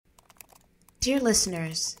Dear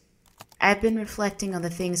listeners, I've been reflecting on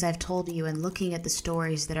the things I've told you and looking at the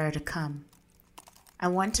stories that are to come. I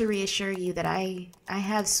want to reassure you that I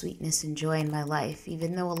have sweetness and joy in my life,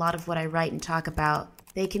 even though a lot of what I write and talk about,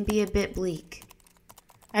 they can be a bit bleak.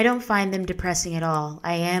 I don't find them depressing at all.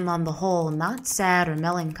 I am, on the whole, not sad or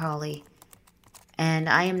melancholy. And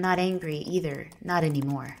I am not angry either, not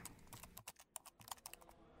anymore.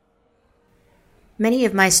 Many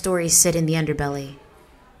of my stories sit in the underbelly.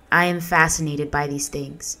 I am fascinated by these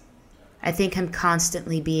things. I think I'm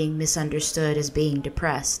constantly being misunderstood as being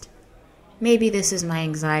depressed. Maybe this is my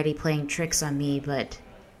anxiety playing tricks on me, but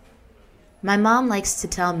my mom likes to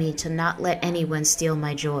tell me to not let anyone steal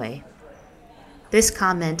my joy. This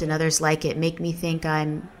comment and others like it make me think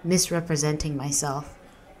I'm misrepresenting myself.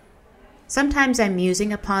 Sometimes I'm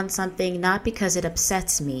musing upon something not because it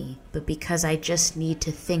upsets me, but because I just need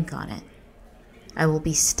to think on it. I will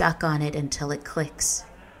be stuck on it until it clicks.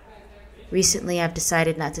 Recently, I've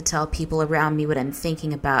decided not to tell people around me what I'm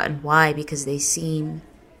thinking about and why, because they seem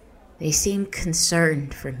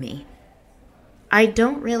concerned for me. I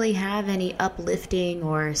don't really have any uplifting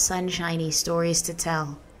or sunshiny stories to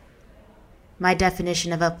tell. My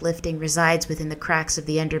definition of uplifting resides within the cracks of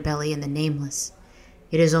the underbelly and the nameless.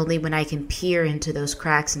 It is only when I can peer into those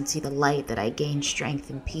cracks and see the light that I gain strength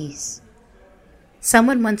and peace.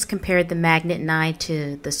 Someone once compared the magnet and I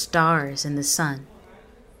to the stars and the sun.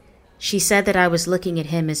 She said that I was looking at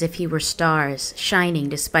him as if he were stars, shining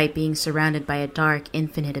despite being surrounded by a dark,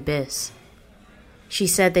 infinite abyss. She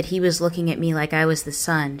said that he was looking at me like I was the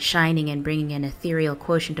sun, shining and bringing an ethereal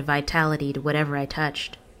quotient of vitality to whatever I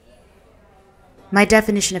touched. My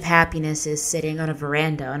definition of happiness is sitting on a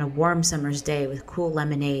veranda on a warm summer's day with cool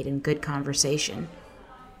lemonade and good conversation.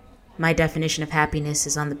 My definition of happiness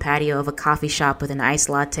is on the patio of a coffee shop with an iced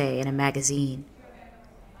latte and a magazine.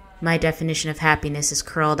 My definition of happiness is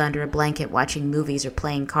curled under a blanket watching movies or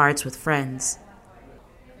playing cards with friends.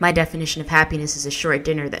 My definition of happiness is a short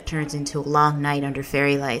dinner that turns into a long night under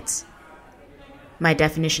fairy lights. My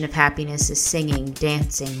definition of happiness is singing,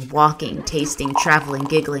 dancing, walking, tasting, traveling,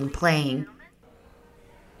 giggling, playing.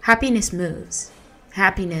 Happiness moves.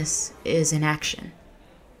 Happiness is in action.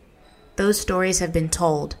 Those stories have been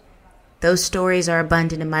told. Those stories are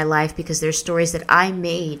abundant in my life because they're stories that I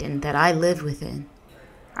made and that I live within.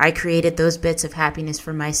 I created those bits of happiness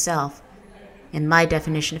for myself, and my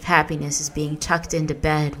definition of happiness is being tucked into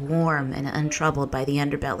bed, warm and untroubled by the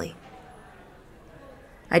underbelly.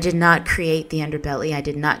 I did not create the underbelly. I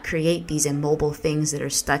did not create these immobile things that are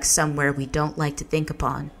stuck somewhere we don't like to think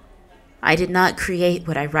upon. I did not create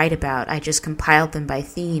what I write about. I just compiled them by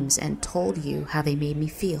themes and told you how they made me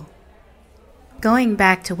feel. Going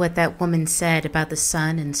back to what that woman said about the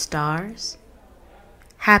sun and stars,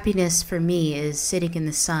 happiness for me is sitting in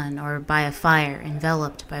the sun or by a fire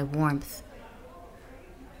enveloped by warmth.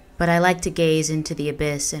 But I like to gaze into the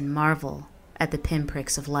abyss and marvel at the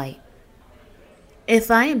pinpricks of light.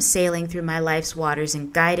 If I am sailing through my life's waters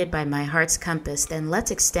and guided by my heart's compass, then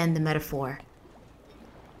let's extend the metaphor.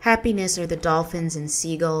 Happiness are the dolphins and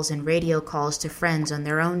seagulls and radio calls to friends on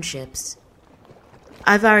their own ships.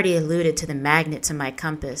 I've already alluded to the magnet to my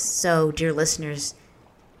compass, so, dear listeners,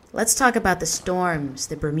 let's talk about the storms,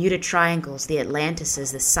 the Bermuda Triangles, the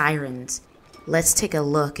Atlantises, the sirens. Let's take a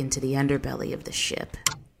look into the underbelly of the ship.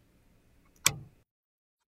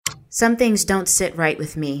 Some things don't sit right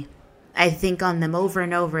with me. I think on them over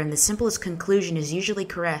and over, and the simplest conclusion is usually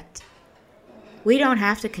correct. We don't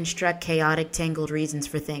have to construct chaotic, tangled reasons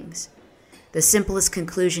for things. The simplest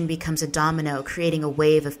conclusion becomes a domino, creating a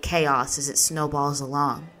wave of chaos as it snowballs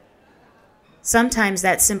along. Sometimes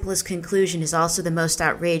that simplest conclusion is also the most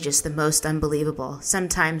outrageous, the most unbelievable.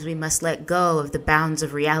 Sometimes we must let go of the bounds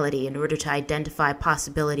of reality in order to identify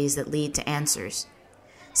possibilities that lead to answers.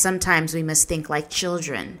 Sometimes we must think like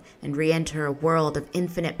children and re-enter a world of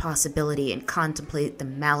infinite possibility and contemplate the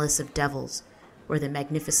malice of devils or the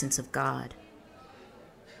magnificence of God.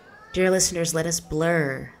 Dear listeners, let us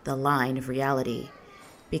blur the line of reality,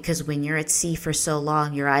 because when you're at sea for so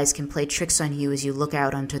long, your eyes can play tricks on you as you look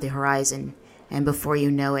out onto the horizon, and before you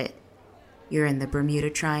know it, you're in the Bermuda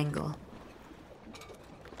Triangle.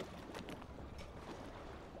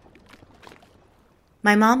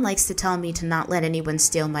 My mom likes to tell me to not let anyone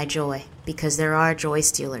steal my joy, because there are joy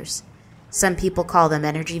stealers. Some people call them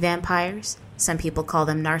energy vampires. Some people call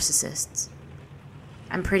them narcissists.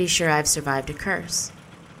 I'm pretty sure I've survived a curse.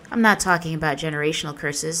 I'm not talking about generational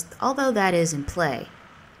curses, although that is in play.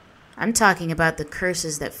 I'm talking about the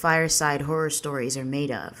curses that fireside horror stories are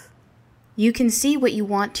made of. You can see what you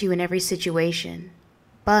want to in every situation,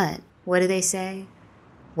 but what do they say?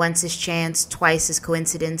 Once is chance, twice is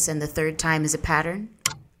coincidence, and the third time is a pattern?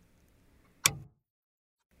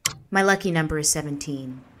 My lucky number is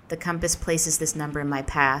 17. The compass places this number in my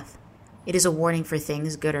path. It is a warning for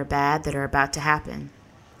things, good or bad, that are about to happen.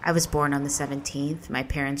 I was born on the 17th. My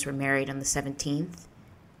parents were married on the 17th.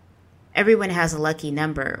 Everyone has a lucky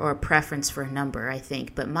number or a preference for a number, I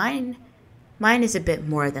think, but mine is a bit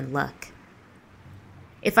more than luck.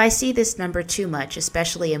 If I see this number too much,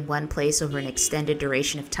 especially in one place over an extended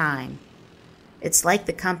duration of time, it's like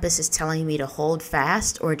the compass is telling me to hold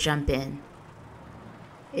fast or jump in.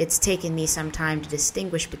 It's taken me some time to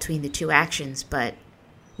distinguish between the two actions, but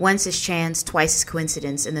once is chance, twice is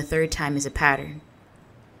coincidence, and the third time is a pattern.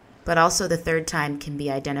 But also the third time can be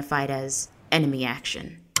identified as enemy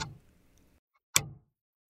action.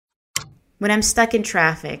 When I'm stuck in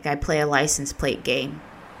traffic, I play a license plate game.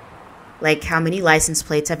 Like how many license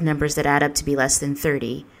plates have numbers that add up to be less than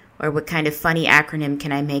 30, or what kind of funny acronym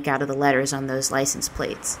can I make out of the letters on those license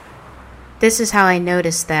plates. This is how I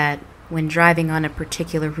noticed that when driving on a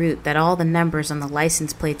particular route that all the numbers on the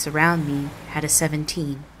license plates around me had a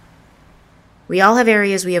 17. We all have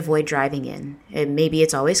areas we avoid driving in. Maybe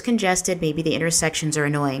it's always congested, maybe the intersections are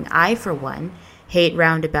annoying. I, for one, hate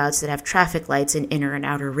roundabouts that have traffic lights in inner and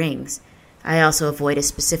outer rings. I also avoid a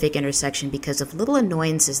specific intersection because of little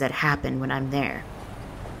annoyances that happen when I'm there.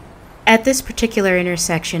 At this particular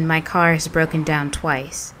intersection, my car has broken down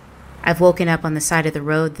twice. I've woken up on the side of the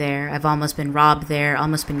road there. I've almost been robbed there,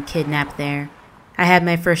 almost been kidnapped there. I had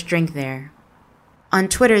my first drink there. On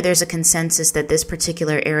Twitter, there's a consensus that this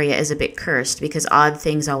particular area is a bit cursed because odd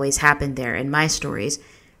things always happen there, and my stories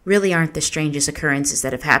really aren't the strangest occurrences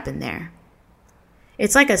that have happened there.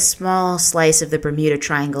 It's like a small slice of the Bermuda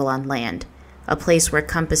Triangle on land, a place where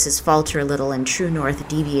compasses falter a little and true north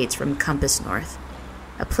deviates from compass north.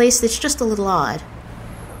 A place that's just a little odd.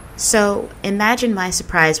 So, imagine my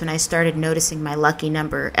surprise when I started noticing my lucky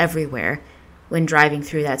number everywhere when driving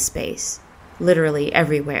through that space. Literally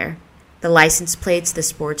everywhere. The license plates, the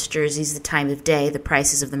sports jerseys, the time of day, the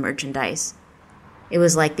prices of the merchandise. It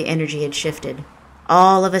was like the energy had shifted.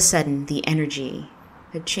 All of a sudden, the energy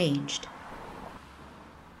had changed.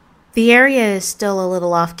 The area is still a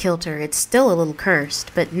little off-kilter, it's still a little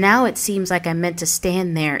cursed, but now it seems like I'm meant to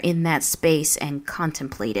stand there in that space and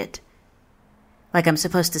contemplate it. Like I'm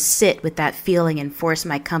supposed to sit with that feeling and force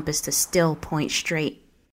my compass to still point straight.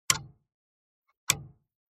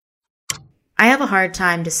 I have a hard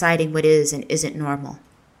time deciding what is and isn't normal.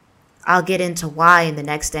 I'll get into why in the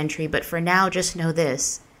next entry, but for now just know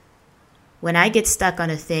this. When I get stuck on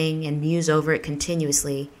a thing and muse over it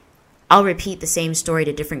continuously, I'll repeat the same story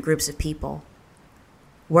to different groups of people.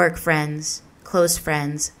 Work friends, close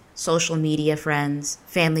friends, social media friends,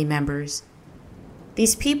 family members.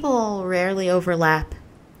 These people rarely overlap.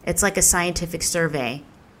 It's like a scientific survey,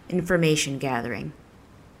 information gathering.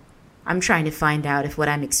 I'm trying to find out if what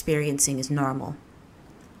I'm experiencing is normal.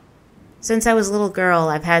 Since I was a little girl,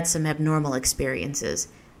 I've had some abnormal experiences.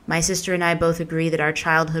 My sister and I both agree that our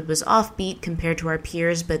childhood was offbeat compared to our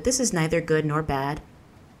peers, but this is neither good nor bad.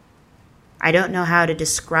 I don't know how to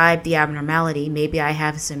describe the abnormality. Maybe I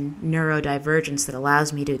have some neurodivergence that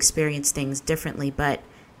allows me to experience things differently, but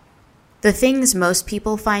the things most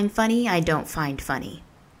people find funny, I don't find funny.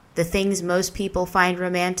 The things most people find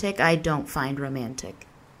romantic, I don't find romantic.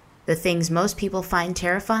 The things most people find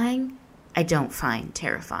terrifying, I don't find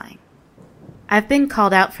terrifying. I've been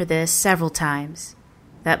called out for this several times.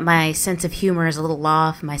 That my sense of humor is a little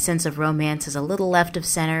off, my sense of romance is a little left of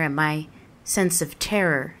center, and my sense of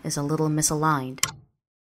terror is a little misaligned.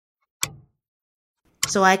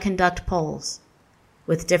 So I conduct polls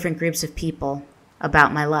with different groups of people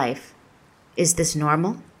about my life. Is this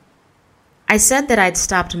normal? I said that I'd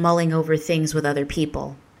stopped mulling over things with other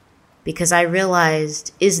people because I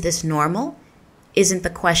realized, is this normal? Isn't the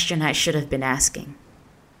question I should have been asking.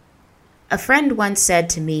 A friend once said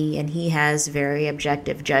to me, and he has very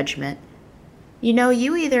objective judgment, you know,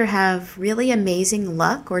 you either have really amazing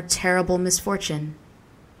luck or terrible misfortune.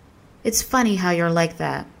 It's funny how you're like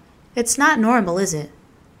that. It's not normal, is it?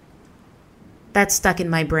 That stuck in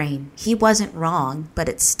my brain. He wasn't wrong, but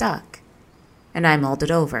it stuck. And I mulled it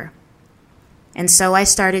over. And so I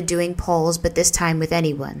started doing polls, but this time with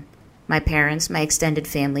anyone. My parents, my extended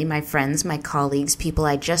family, my friends, my colleagues, people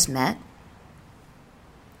I just met.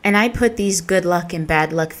 And I put these good luck and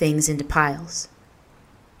bad luck things into piles.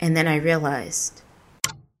 And then I realized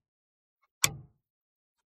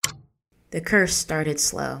the curse started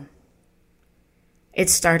slow. It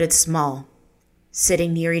started small,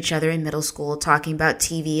 sitting near each other in middle school, talking about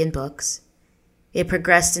TV and books. It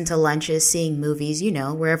progressed into lunches, seeing movies,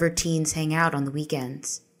 wherever teens hang out on the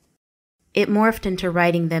weekends. It morphed into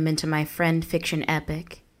writing them into my friend fiction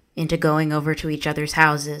epic, into going over to each other's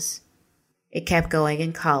houses. It kept going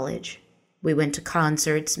in college. We went to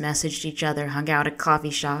concerts, messaged each other, hung out at coffee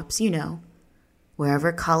shops,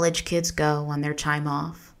 wherever college kids go on their time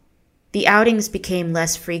off. The outings became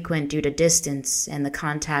less frequent due to distance, and the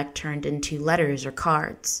contact turned into letters or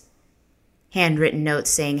cards. Handwritten notes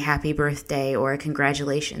saying happy birthday or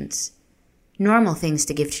congratulations. Normal things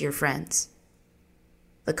to give to your friends.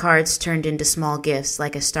 The cards turned into small gifts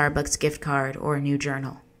like a Starbucks gift card or a new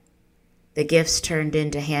journal. The gifts turned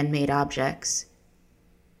into handmade objects.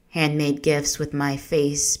 Handmade gifts with my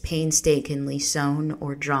face painstakingly sewn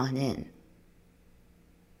or drawn in.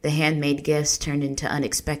 The handmade gifts turned into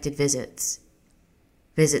unexpected visits.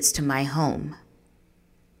 Visits to my home.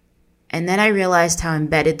 And then I realized how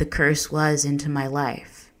embedded the curse was into my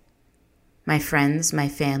life. My friends, my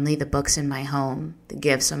family, the books in my home, the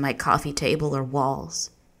gifts on my coffee table or walls.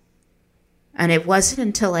 And it wasn't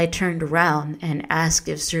until I turned around and asked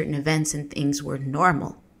if certain events and things were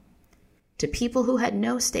normal, to people who had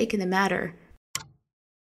no stake in the matter.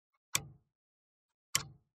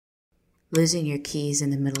 Losing your keys in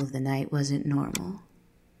the middle of the night wasn't normal.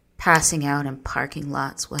 Passing out in parking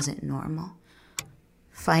lots wasn't normal.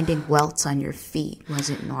 Finding welts on your feet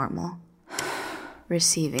wasn't normal.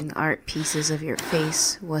 Receiving art pieces of your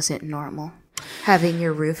face wasn't normal. Having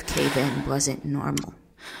your roof cave in wasn't normal.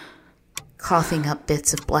 Coughing up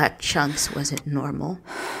bits of black chunks wasn't normal.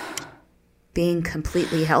 Being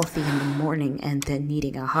completely healthy in the morning and then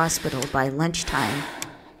needing a hospital by lunchtime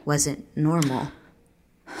wasn't normal.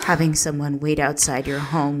 Having someone wait outside your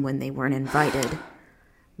home when they weren't invited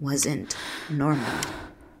wasn't normal.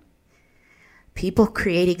 People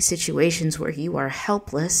creating situations where you are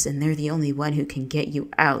helpless and they're the only one who can get you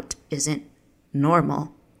out isn't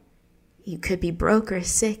normal. You could be broke or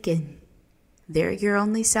sick and they're your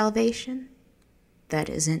only salvation. That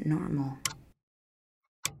isn't normal.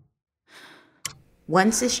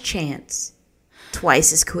 Once is chance,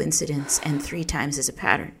 twice is coincidence, and 3 times is a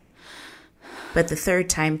pattern. But the 3rd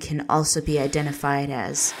time can also be identified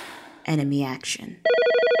as enemy action.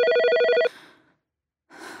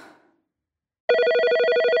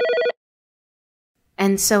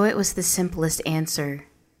 And so it was the simplest answer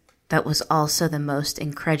that was also the most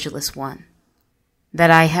incredulous one.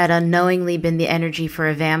 That I had unknowingly been the energy for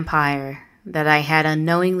a vampire, that I had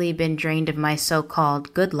unknowingly been drained of my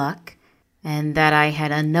so-called good luck, and that I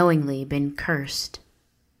had unknowingly been cursed.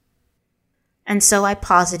 And so I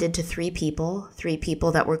posited to 3 people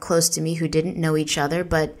that were close to me who didn't know each other,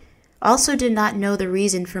 but also did not know the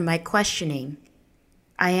reason for my questioning.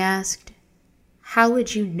 I asked, how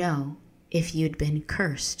would you know if you'd been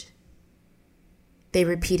cursed? They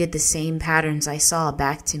repeated the same patterns I saw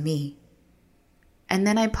back to me. And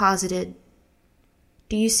then I posited,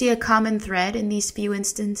 do you see a common thread in these few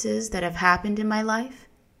instances that have happened in my life?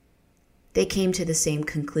 They came to the same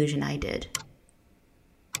conclusion I did.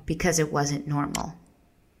 Because it wasn't normal.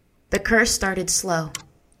 The curse started slow.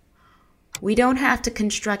 We don't have to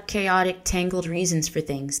construct chaotic, tangled reasons for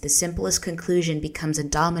things. The simplest conclusion becomes a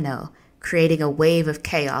domino, creating a wave of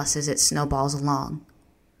chaos as it snowballs along.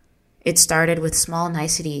 It started with small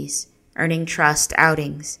niceties, earning trust,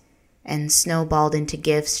 outings, and snowballed into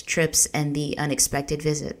gifts, trips, and the unexpected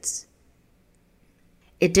visits.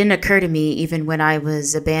 It didn't occur to me even when I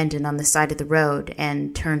was abandoned on the side of the road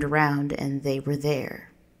and turned around and they were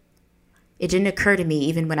there. It didn't occur to me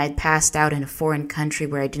even when I'd passed out in a foreign country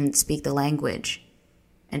where I didn't speak the language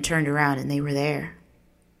and turned around and they were there.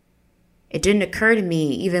 It didn't occur to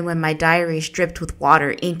me even when my diaries dripped with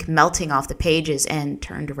water, ink melting off the pages, and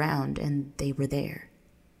turned around and they were there.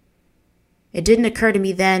 It didn't occur to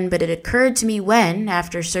me then, but it occurred to me when,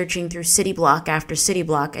 after searching through city block after city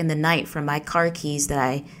block in the night for my car keys that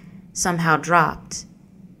I somehow dropped,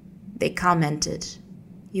 they commented,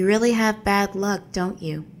 "You really have bad luck, don't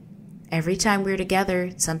you? Every time we're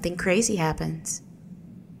together, something crazy happens."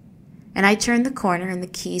 And I turned the corner and the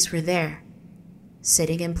keys were there,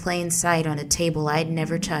 sitting in plain sight on a table I'd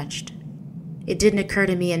never touched. It didn't occur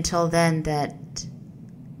to me until then that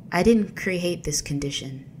I didn't create this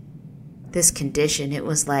condition. This condition, it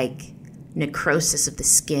was like necrosis of the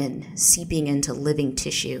skin, seeping into living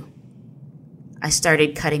tissue. I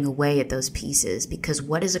started cutting away at those pieces because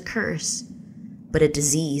what is a curse but a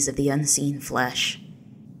disease of the unseen flesh?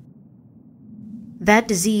 That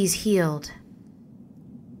disease healed,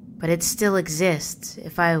 but it still exists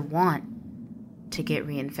if I want to get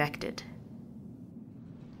reinfected.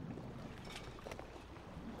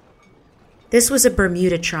 This was a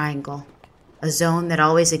Bermuda Triangle, a zone that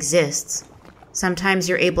always exists. Sometimes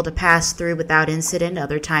you're able to pass through without incident,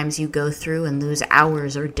 other times you go through and lose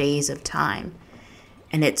hours or days of time.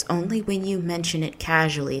 And it's only when you mention it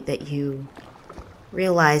casually that you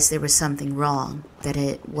realized there was something wrong, that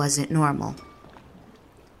it wasn't normal.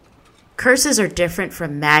 Curses are different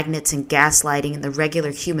from magnets and gaslighting and the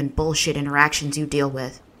regular human bullshit interactions you deal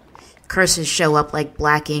with. Curses show up like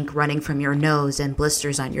black ink running from your nose and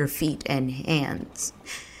blisters on your feet and hands.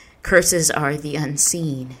 Curses are the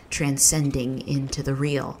unseen, transcending into the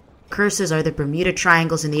real. Curses are the Bermuda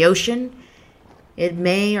Triangles in the ocean. It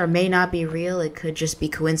may or may not be real, it could just be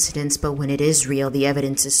coincidence, but when it is real, the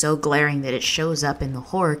evidence is so glaring that it shows up in the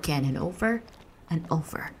horror canon over and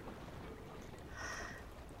over.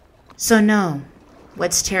 So no,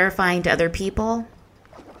 what's terrifying to other people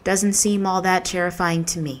doesn't seem all that terrifying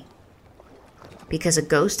to me. Because a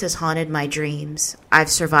ghost has haunted my dreams, I've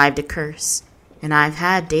survived a curse, and I've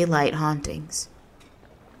had daylight hauntings.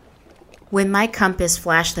 When my compass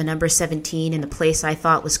flashed the number 17 in a place I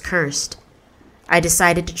thought was cursed, I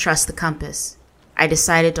decided to trust the compass. I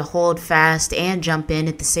decided to hold fast and jump in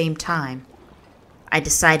at the same time. I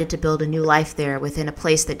decided to build a new life there within a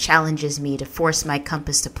place that challenges me to force my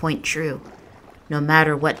compass to point true, no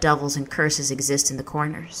matter what devils and curses exist in the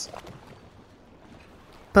corners.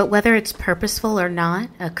 But whether it's purposeful or not,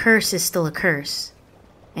 a curse is still a curse,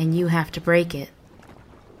 and you have to break it.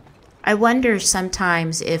 I wonder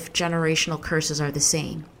sometimes if generational curses are the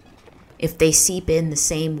same, if they seep in the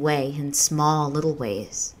same way in small little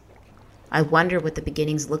ways. I wonder what the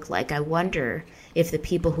beginnings look like. I wonder if the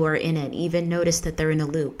people who are in it even notice that they're in a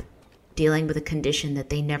loop, dealing with a condition that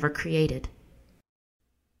they never created.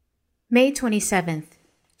 May 27th,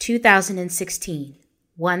 2016,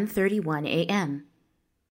 1:31 a.m.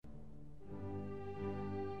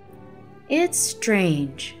 It's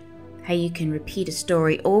strange how you can repeat a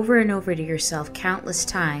story over and over to yourself countless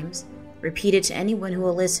times, repeat it to anyone who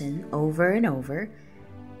will listen over and over,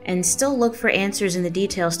 and still look for answers in the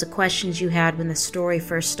details to questions you had when the story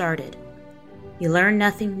first started. You learn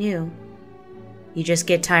nothing new. You just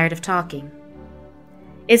get tired of talking.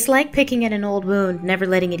 It's like picking at an old wound, never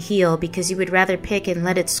letting it heal because you would rather pick and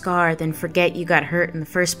let it scar than forget you got hurt in the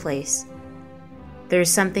first place. There's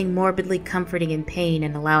something morbidly comforting in pain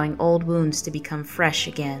and allowing old wounds to become fresh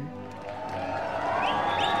again.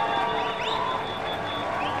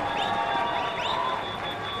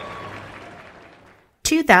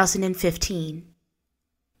 (2015)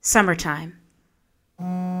 Summertime.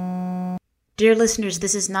 Dear listeners,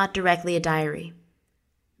 this is not directly a diary.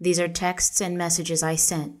 These are texts and messages I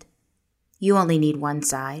sent. You only need one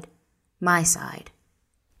side, my side.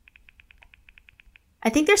 I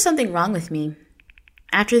think there's something wrong with me.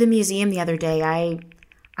 After the museum the other day, I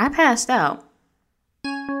passed out.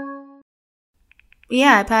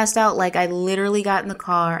 Yeah, I passed out like I literally got in the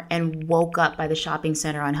car and woke up by the shopping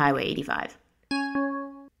center on Highway 85.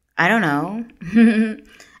 I don't know.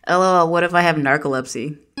 LOL, what if I have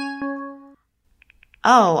narcolepsy?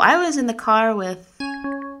 Oh, I was in the car with...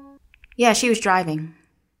 Yeah, she was driving.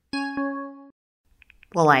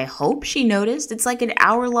 Well, I hope she noticed. It's like an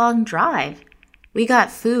hour-long drive. We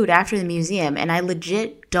got food after the museum, and I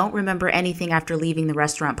legit don't remember anything after leaving the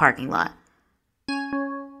restaurant parking lot.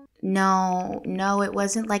 No, it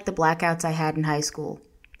wasn't like the blackouts I had in high school.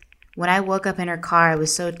 When I woke up in her car, I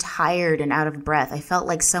was so tired and out of breath. I felt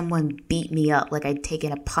like someone beat me up, like I'd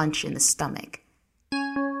taken a punch in the stomach.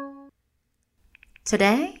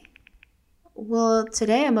 Today? Well,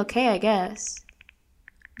 today I'm okay, I guess.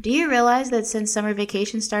 Do you realize that since summer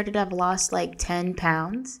vacation started, I've lost like 10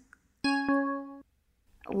 pounds?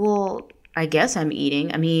 Well, I guess I'm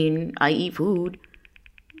eating. I mean, I eat food.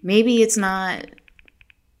 Maybe it's not,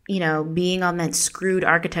 being on that screwed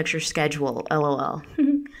architecture schedule, LOL.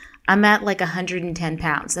 I'm at like 110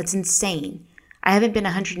 pounds. That's insane. I haven't been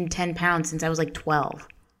 110 pounds since I was like 12.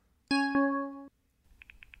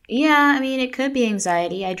 Yeah, I mean, it could be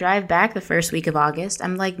anxiety. I drive back the first week of August.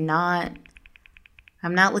 I'm not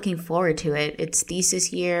looking forward to it. It's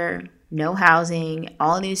thesis year, no housing,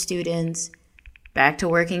 all new students, back to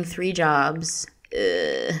working 3 jobs.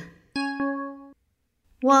 Ugh.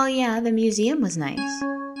 Well, yeah, the museum was nice.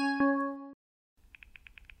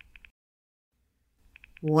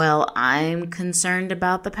 Well, I'm concerned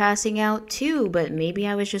about the passing out too, but maybe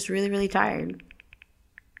I was just really, really tired.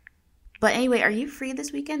 But anyway, are you free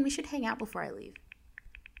this weekend? We should hang out before I leave.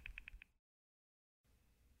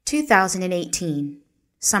 2018,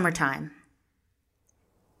 summertime.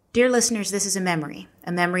 Dear listeners, this is a memory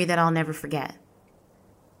that I'll never forget.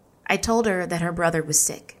 I told her that her brother was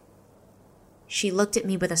sick. She looked at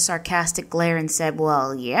me with a sarcastic glare and said,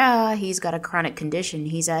 well, yeah, he's got a chronic condition.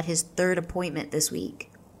 He's at his 3rd appointment this week.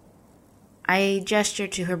 I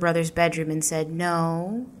gestured to her brother's bedroom and said,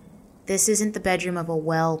 no, this isn't the bedroom of a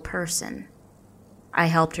well person. I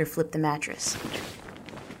helped her flip the mattress.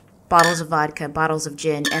 Bottles of vodka, bottles of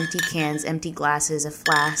gin, empty cans, empty glasses, a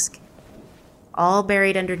flask. All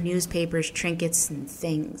buried under newspapers, trinkets, and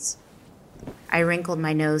things. I wrinkled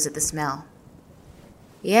my nose at the smell.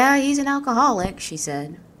 Yeah, he's an alcoholic, she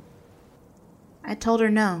said. I told her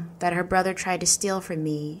no, that her brother tried to steal from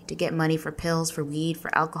me to get money for pills, for weed,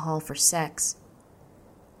 for alcohol, for sex.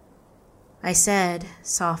 I said,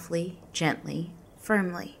 softly, gently,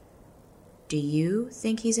 firmly, do you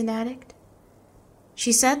think he's an addict?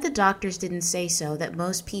 She said the doctors didn't say so, that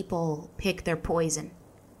most people pick their poison.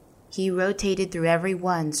 He rotated through every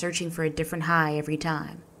one, searching for a different high every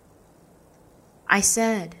time. I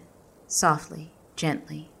said, softly,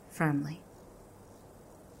 gently, firmly,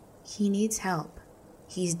 he needs help.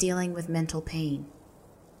 He's dealing with mental pain.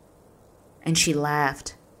 And she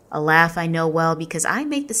laughed, a laugh I know well because I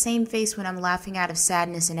make the same face when I'm laughing out of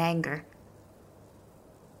sadness and anger.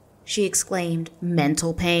 She exclaimed,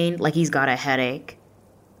 mental pain, like he's got a headache.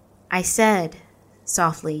 I said,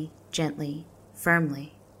 softly, gently,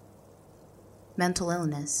 firmly, mental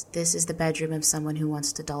illness, this is the bedroom of someone who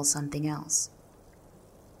wants to dull something else.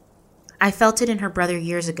 I felt it in her brother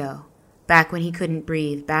years ago, back when he couldn't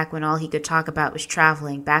breathe, back when all he could talk about was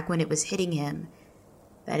traveling, back when it was hitting him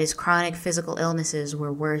that his chronic physical illnesses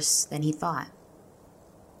were worse than he thought.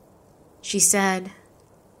 She said,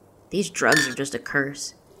 these drugs are just a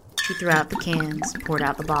curse. She threw out the cans, poured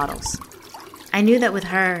out the bottles. I knew that with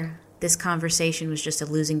her, this conversation was just a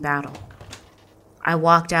losing battle. I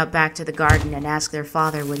walked out back to the garden and asked their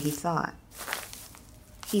father what he thought.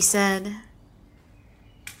 He said,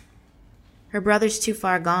 her brother's too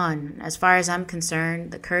far gone. As far as I'm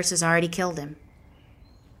concerned, the curse has already killed him.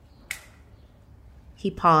 He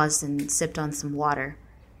paused and sipped on some water.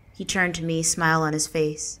 He turned to me, smile on his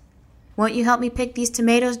face. Won't you help me pick these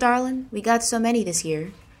tomatoes, darling? We got so many this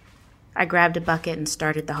year. I grabbed a bucket and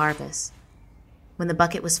started the harvest. When the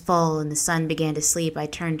bucket was full and the sun began to sleep, I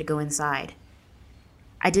turned to go inside.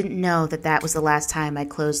 I didn't know that that was the last time I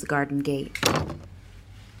closed the garden gate.